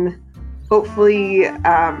and hopefully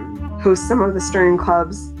host some of the Stern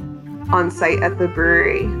clubs on site at the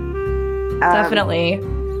brewery. Definitely.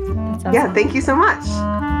 That's awesome. Yeah, thank you so much.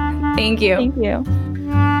 Thank you. Thank you.